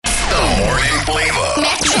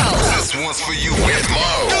one's for you with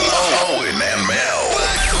Mo, Owen, and Mel.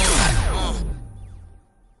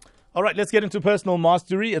 All right, let's get into personal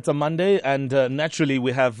mastery. It's a Monday, and naturally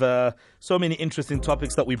we have so many interesting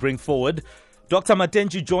topics that we bring forward. Dr.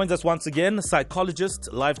 Matentjie joins us once again,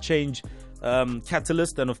 psychologist, life change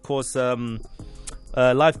catalyst, and of course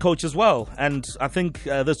life coach as well. And I think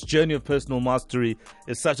this journey of personal mastery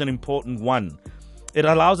is such an important one. It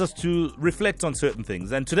allows us to reflect on certain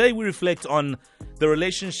things. And today we reflect on the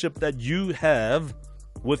relationship that you have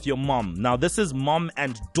with your mom. Now, this is mom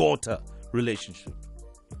and daughter relationship.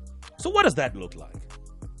 So what does that look like?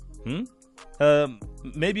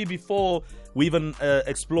 Maybe before we even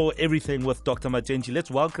explore everything with Dr. Matentjie, let's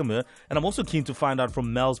welcome her. And I'm also keen to find out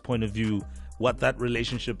from Mel's point of view what that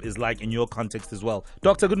relationship is like in your context as well.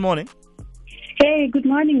 Doctor, good morning. Hey, good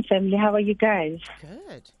morning, family. How are you guys?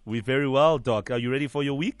 Good. We're very well, Doc. Are you ready for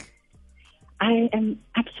your week? I am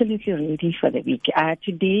absolutely ready for the week.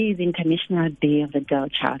 Today is International Day of the Girl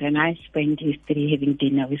Child, and I spent yesterday having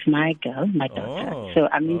dinner with my girl, my daughter. So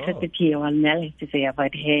I'm interested to hear what Mel has to say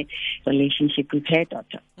about her relationship with her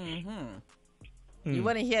daughter. You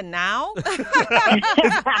want to hear now? Is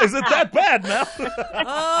it that bad, Mel?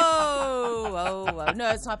 No,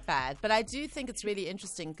 it's not bad. But I do think it's really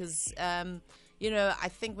interesting because, I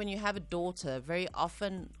think when you have a daughter, very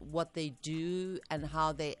often what they do and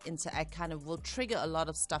how they interact kind of will trigger a lot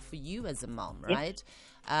of stuff for you as a mom, right?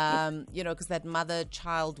 Because that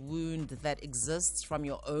mother-child wound that exists from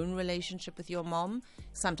your own relationship with your mom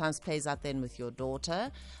sometimes plays out then with your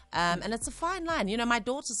daughter. And it's a fine line. My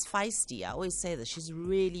daughter's feisty. I always say this. She's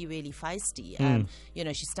really, really feisty.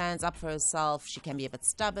 She stands up for herself. She can be a bit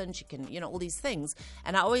stubborn. She can, all these things.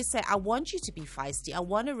 And I always say, I want you to be feisty. I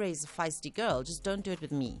want to raise a feisty girl. Just don't do it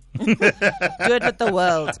with me. Do it with the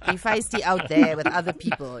world. Be feisty out there with other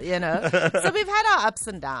people, So we've had our ups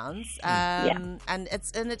and downs.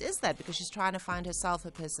 And it is that because she's trying to find herself,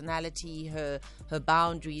 her personality, her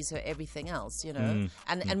boundaries, her everything else,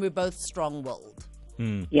 And we're both strong-willed.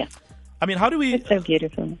 Yeah. I mean, how do we... It's so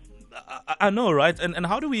beautiful. I know, right? And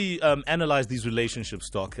how do we analyze these relationships,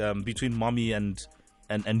 Doc, between mommy and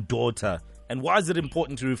daughter? And why is it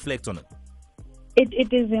important to reflect on it?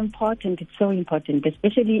 It is important. It's so important,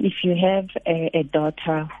 especially if you have a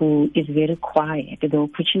daughter who is very quiet. The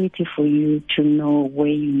opportunity for you to know where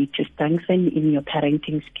you need to strengthen in your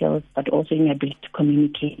parenting skills, but also in your ability to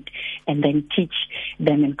communicate and then teach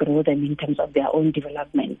them and grow them in terms of their own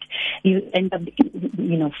development. You end up,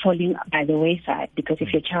 falling by the wayside because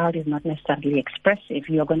if your child is not necessarily expressive,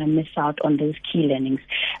 you're going to miss out on those key learnings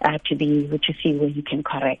to be able to see where you can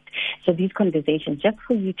correct. So these conversations, just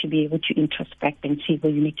for you to be able to introspect and see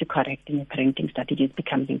where you need to correct in your parenting strategies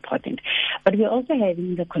becomes important. But we're also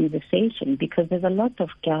having the conversation because there's a lot of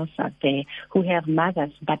girls out there who have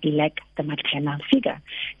mothers but lack the maternal figure.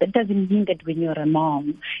 That doesn't mean that when you're a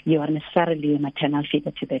mom, you are necessarily a maternal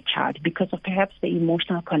figure to the child because of perhaps the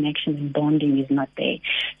emotional connection and bonding is not there.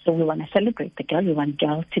 So we want to celebrate the girl. We want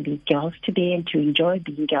girls to be girls today and to enjoy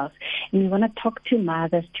being girls. And we want to talk to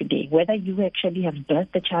mothers today, whether you actually have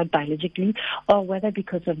birthed the child biologically or whether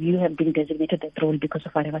because of you have been designated that role because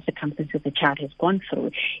of whatever circumstances the child has gone through.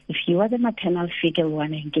 If you are the maternal figure, we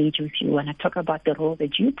want to engage with you. We want to talk about the role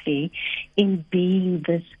that you play in being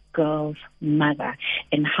this girl's mother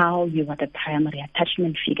and how you are the primary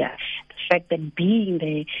attachment figure. The fact that being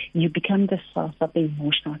there, you become the source of the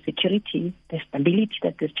emotional security, the stability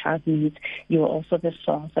that this child needs. You are also the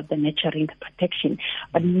source of the nurturing, the protection.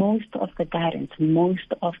 But most of the guidance,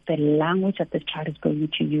 most of the language that this child is going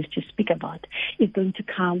to use to speak about is going to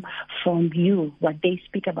come from you. What they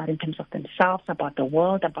speak about in terms of themselves, about the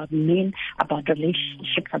world, about men, about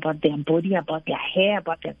relationships, about their body, about their hair,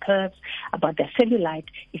 about their curves, about their cellulite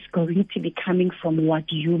is going to be coming from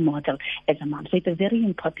what you model as a mom. So it's a very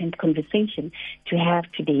important conversation to have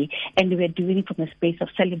today, and we're doing it from a space of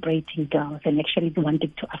celebrating girls and actually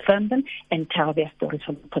wanting to affirm them and tell their stories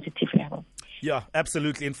from a positive level. Yeah,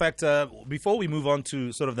 absolutely. In fact, before we move on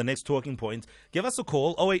to sort of the next talking point, give us a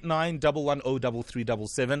call, 089 110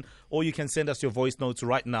 3377, or you can send us your voice notes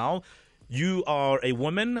right now. You are a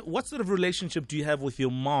woman. What sort of relationship do you have with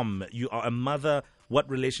your mom? You are a mother. What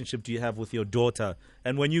relationship do you have with your daughter?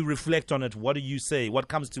 And when you reflect on it, what do you say? What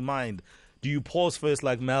comes to mind? Do you pause first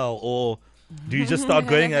like Mel, or do you just start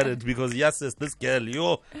going at it because, yes, this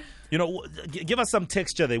girl, give us some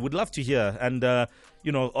texture there. We'd love to hear. And,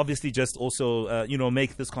 obviously just also,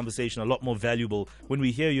 make this conversation a lot more valuable when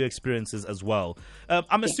we hear your experiences as well.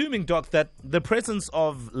 I'm assuming, Doc, that the presence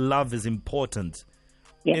of love is important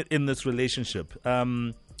in this relationship.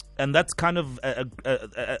 And that's kind of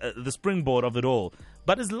the springboard of it all.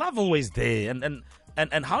 But is love always there? And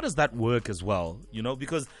And how does that work as well?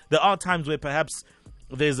 Because there are times where perhaps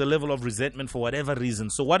there's a level of resentment for whatever reason.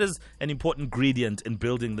 So what is an important ingredient in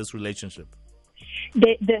building this relationship?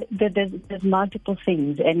 There's multiple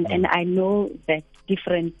things, and I know that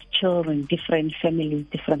different children, different families,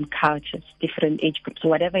 different cultures, different age groups,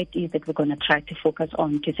 whatever it is that we're going to try to focus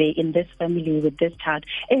on to say in this family with this child,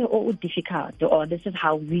 difficult, or this is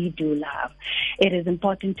how we do love. It is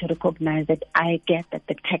important to recognize that I get that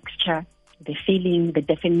the texture, the feeling, the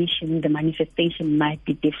definition, the manifestation might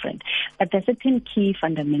be different. But there's certain key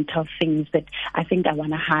fundamental things that I think I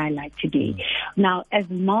want to highlight today. Now, as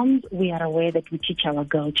moms, we are aware that we teach our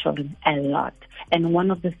girl children a lot. And one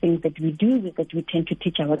of the things that we do is that we tend to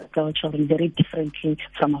teach our girl children very differently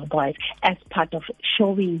from our boys as part of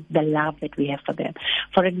showing the love that we have for them.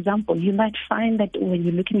 For example, you might find that when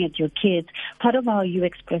you're looking at your kids, part of how you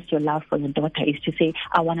express your love for your daughter is to say,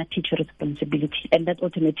 I want to teach you responsibility. And that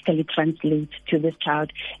automatically translates to this child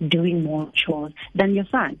doing more chores than your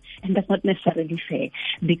son. And that's not necessarily fair,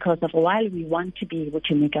 because of while we want to be able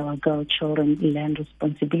to make our girl children learn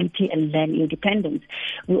responsibility and learn independence,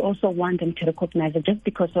 we also want them to recognize that just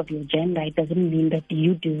because of your gender, it doesn't mean that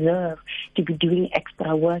you deserve to be doing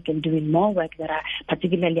extra work and doing more work that are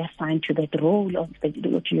particularly assigned to that role of to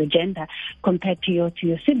your gender compared to your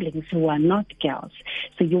siblings who are not girls.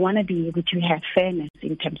 So you want to be able to have fairness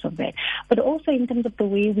in terms of that, but also in terms of the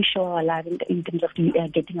way we show our love in terms of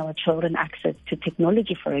getting our children access to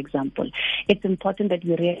technology, for example. It's important that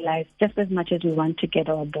we realize just as much as we want to get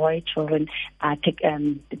our boy children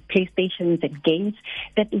PlayStations and games,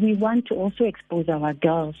 that we want to also expose our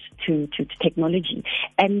girls to technology,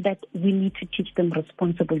 and that we need to teach them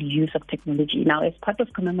responsible use of technology. Now, as part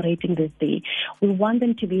of commemorating this day, we want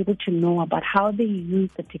them to be able to know about how they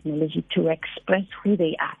use the technology to express who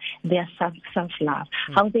they are, their self-love,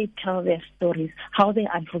 how they tell their stories, how they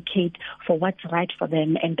advocate for what's right for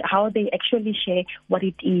them, and how they actually share what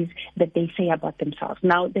it is that they say about themselves.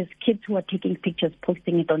 Now, there's kids who are taking pictures,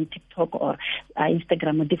 posting it on TikTok or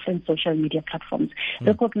Instagram or different social media platforms.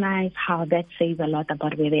 Recognize how that says a lot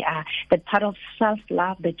about where they are. That part of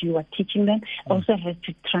self-love that you are teaching them also has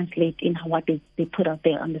to translate in what they put out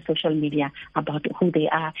there on the social media about who they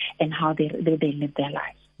are and how they live their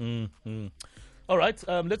lives. Mm-hmm. All right,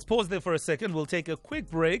 let's pause there for a second. We'll take a quick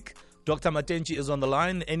break. Dr. Matentjie is on the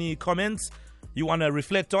line. Any comments you want to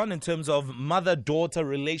reflect on in terms of mother-daughter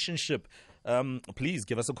relationship? Please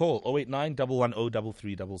give us a call, 089 110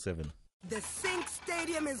 3377. The Sink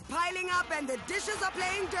Stadium is piling up and the dishes are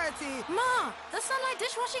playing dirty. Ma, the Sunlight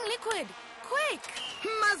dishwashing liquid. Quick!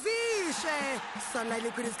 Mazishe! Sunlight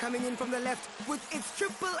Liquid is coming in from the left with its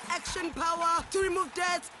triple action power to remove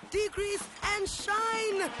dirt, degrease, and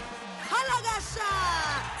shine. Halagasha!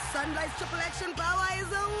 Sunlight's triple action power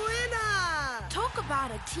is a winner! Talk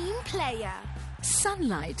about a team player.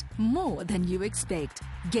 Sunlight, more than you expect.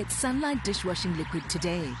 Get Sunlight dishwashing liquid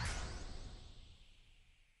today.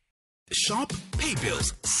 Shop, pay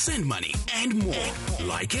bills, send money, and more.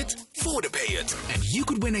 Like it? Pay it. And you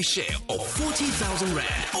could win a share of 40,000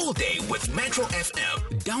 Rand all day with Metro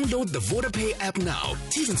FM. Download the VodaPay app now.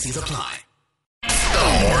 T's and C's apply. The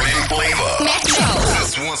morning flavor. Metro.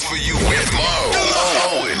 This one's for you with Mo,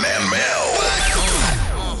 Owen, and Mel.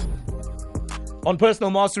 On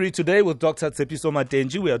Personal Mastery today with Dr. Tshepiso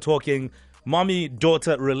Matentjie, we are talking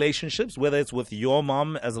mommy-daughter relationships, whether it's with your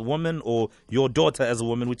mom as a woman or your daughter as a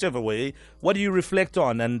woman, whichever way. What do you reflect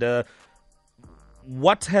on, and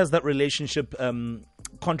what has that relationship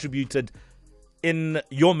contributed in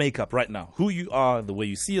your makeup right now? Who you are, the way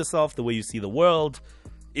you see yourself, the way you see the world,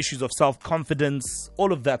 issues of self-confidence,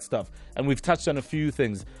 all of that stuff. And we've touched on a few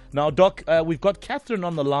things. Now, Doc, we've got Catherine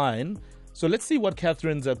on the line. So let's see what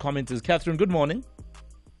Catherine's comment is. Catherine, good morning.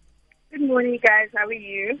 Good morning, guys. How are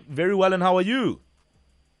you? Very well, and how are you?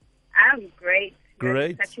 I'm great.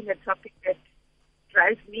 Great. You're touching a topic that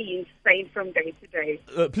drives me insane from day to day.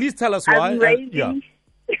 Please tell us why. I'm raising...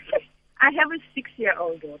 I have a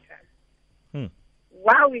 6-year-old daughter.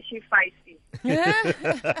 Wow, is she feisty.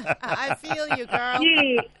 I feel you, girl.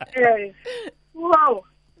 She is. Whoa.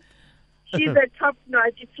 She's a top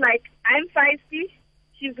notch. It's like, I'm feisty.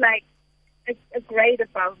 She's like a grade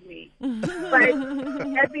above me. But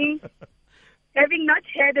having not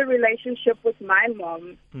had a relationship with my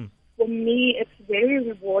mom, for me, it's very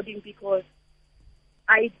rewarding because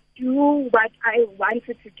I do what I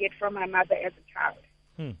wanted to get from my mother as a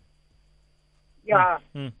child. Yeah,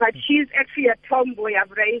 but she's actually a tomboy.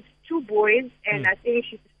 I've raised 2 boys, and I think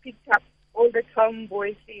she's picked up all the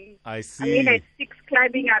tomboy things. I see. I mean, at 6,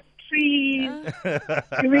 climbing up trees,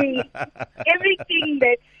 doing everything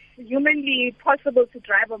that humanly possible to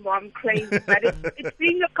drive a mom crazy, but it's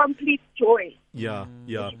been a complete joy. Yeah.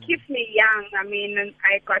 It keeps me young. I mean, and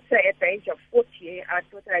I got her at the age of 40. I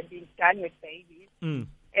thought I'd been done with babies. And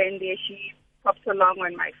there she pops along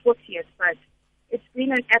on my 40th. But it's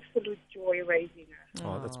been an absolute joy raising her.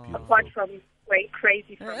 Oh, that's beautiful. Apart from going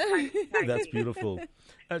crazy from time to time. That's beautiful.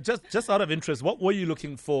 Just out of interest, what were you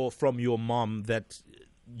looking for from your mom that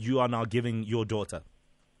you are now giving your daughter?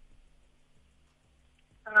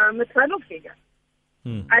 Maternal figure.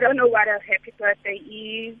 I don't know what a happy birthday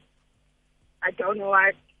is. I don't know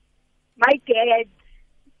what. My dad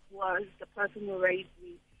was the person who raised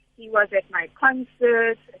me. He was at my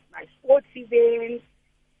concerts, at my sports events.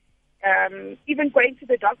 Even going to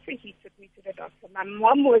the doctor, he took me to the doctor. My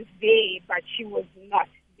mom was there, but she was not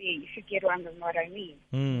there, if you get what I mean.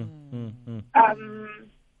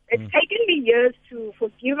 It's taken me years to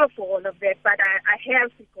forgive her for all of that, but I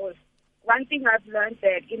have, because one thing I've learned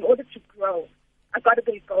that in order to grow, I've got to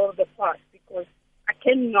let go of the past, because I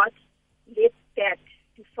cannot let that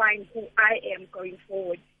define who I am going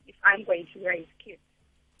forward if I'm going to raise kids.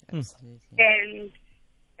 Absolutely. And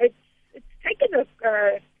it's taken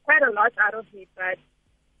quite a lot out of me, but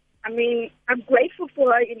I mean, I'm grateful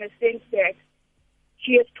for her in a sense that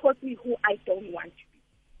she has taught me who I don't want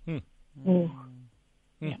to be.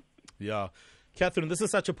 Yeah. Catherine, this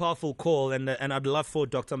is such a powerful call, and I'd love for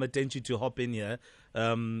Dr. Matentjie to hop in here,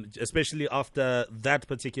 especially after that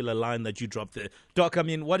particular line that you dropped there. Doc, I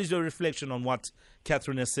mean, what is your reflection on what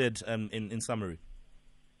Catherine has said in summary?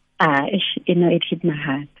 It hit my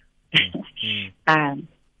heart.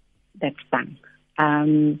 That's fun.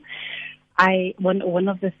 One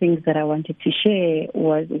of the things that I wanted to share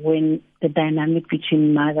was when the dynamic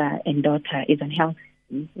between mother and daughter is unhealthy,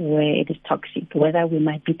 where it is toxic, whether we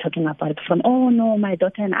might be talking about it from, oh no, my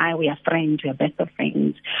daughter and I, we are friends, we are best of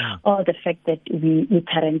friends, or the fact that we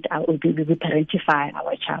parentify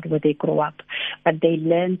our child where they grow up, but they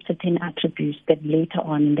learn certain attributes that later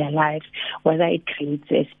on in their lives, whether it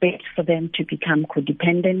creates a space for them to become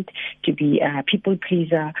codependent, to be a people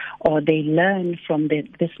pleaser, or they learn from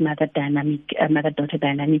this mother-daughter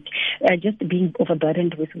dynamic, just being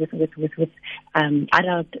overburdened with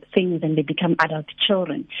adult things, and they become adult children.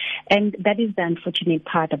 And that is the unfortunate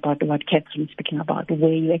part about what Catherine is speaking about,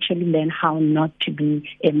 where you actually learn how not to be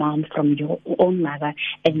a mom from your own mother,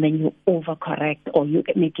 and then you overcorrect, or you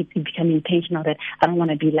become intentional that I don't want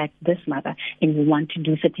to be like this mother, and you want to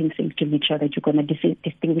do certain things to make sure that you're going to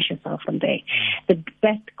distinguish yourself from there. The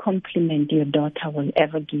best compliment your daughter will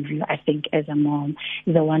ever give you, I think, as a mom,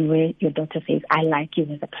 is the one where your daughter says, I like you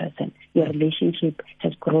as a person. Your relationship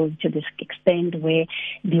has grown to this extent where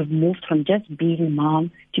you've moved from just being a mom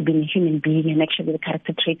to being a human being, and actually the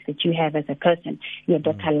character traits that you have as a person, your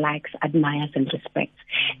daughter likes, admires, and respects.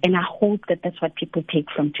 And I hope that that's what people take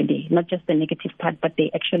from today, not just the negative part, but they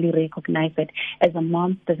actually recognize that as a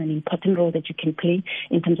mom, there's an important role that you can play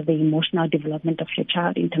in terms of the emotional development of your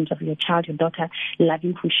child, in terms of your child, your daughter,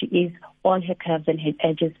 loving who she is, all her curves and her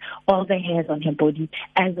edges, all the hairs on her body,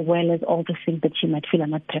 as well as all the things that she might feel are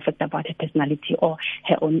not perfect about her personality or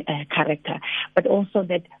her own character. But also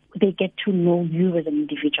that they get to know you as an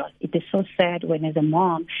individual. It is so sad when, as a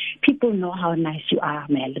mom, people know how nice you are,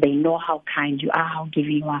 Mel. They know how kind you are, how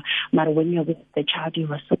giving you are. But when you're with the child,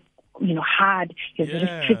 you are so hard. You're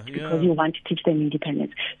very strict because you want to teach them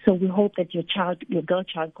independence. So we hope that your girl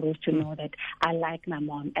child grows to know that I like my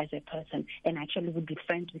mom as a person, and I actually would be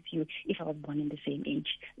friends with you if I was born in the same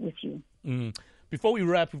age with you. Before we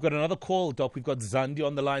wrap, we've got another call, Doc. We've got Zandi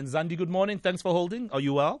on the line. Zandi, good morning. Thanks for holding. Are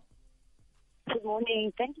you well? Good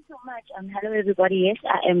morning. Thank you so much. Hello, everybody. Yes,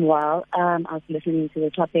 I am well. I was listening to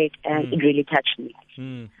the topic, and it really touched me,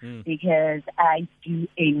 actually, because I do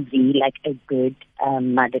envy a good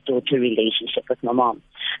mother-daughter relationship with my mom.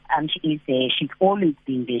 She is there. She's always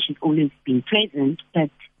been there. She's always been present.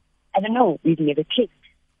 But I don't know. We've never clicked.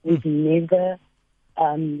 We've never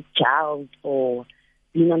jowled or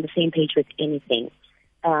been on the same page with anything.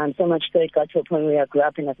 So much so it got to a point where I grew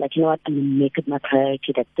up and I was like, you know what, I'm going to make it my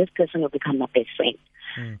priority that this person will become my best friend.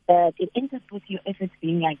 But it ends up with your efforts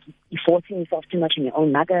being like you're forcing yourself too much on your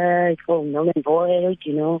own mother. It's all null and void,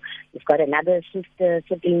 You've got another sister,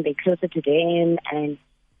 sibling, they're closer to them. And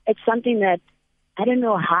it's something that I don't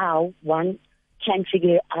know how one can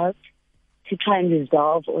figure out to try and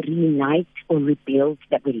resolve or reunite or rebuild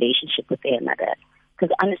that relationship with their mother.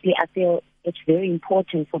 Because honestly, I feel it's very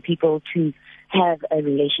important for people to have a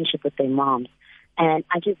relationship with their moms. And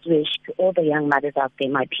I just wish to all the young mothers out there,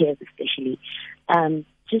 my peers especially,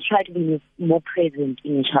 just try to be more present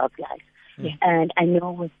in your child's life. Yeah. And I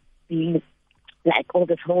know with being all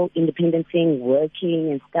this whole independent thing, working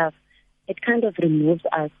and stuff, it kind of removes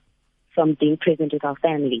us from being present with our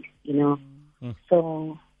families, you know.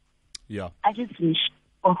 So yeah, I just wish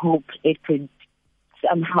or hope it could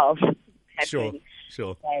somehow happen.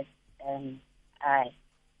 Sure. That I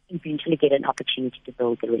eventually get an opportunity to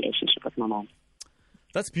build a relationship with my mom.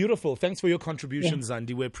 That's beautiful. Thanks for your contribution,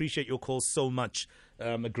 Zandi. We appreciate your call so much.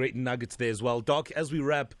 A great nugget there as well. Doc, as we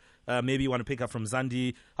wrap, maybe you want to pick up from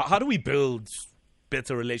Zandi. How do we build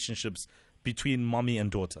better relationships between mommy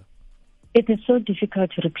and daughter? It is so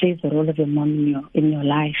difficult to replace the role of your mom in your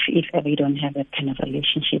life if ever you don't have that kind of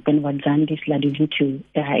relationship. And what Zandi is alluding to,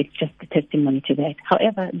 it's just a testimony to that.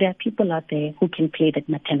 However, there are people out there who can play that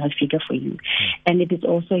maternal figure for you. And it is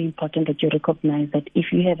also important that you recognize that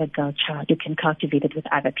if you have a girl child, you can cultivate it with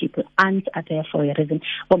other people. Aunts are there for a reason.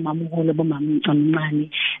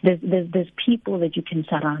 There's people that you can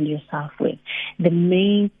surround yourself with. The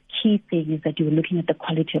main key thing is that you're looking at the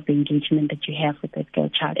quality of the engagement that you have with that girl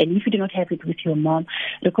child. And if you do not have it with your mom,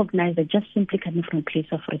 recognize that just simply coming from a place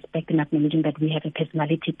of respect and acknowledging that we have a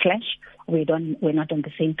personality clash, we're not on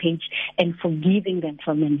the same page, and forgiving them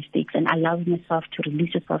for their mistakes and allowing yourself to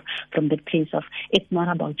release yourself from the place of it's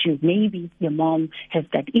not about you. Maybe your mom has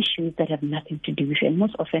that issues that have nothing to do with you, and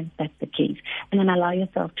most often that's the case. And then allow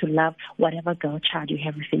yourself to love whatever girl child you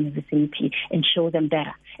have within your vicinity and show them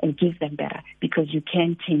better and give them better, because you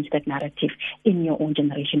can change that narrative in your own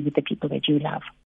generation with the people that you love.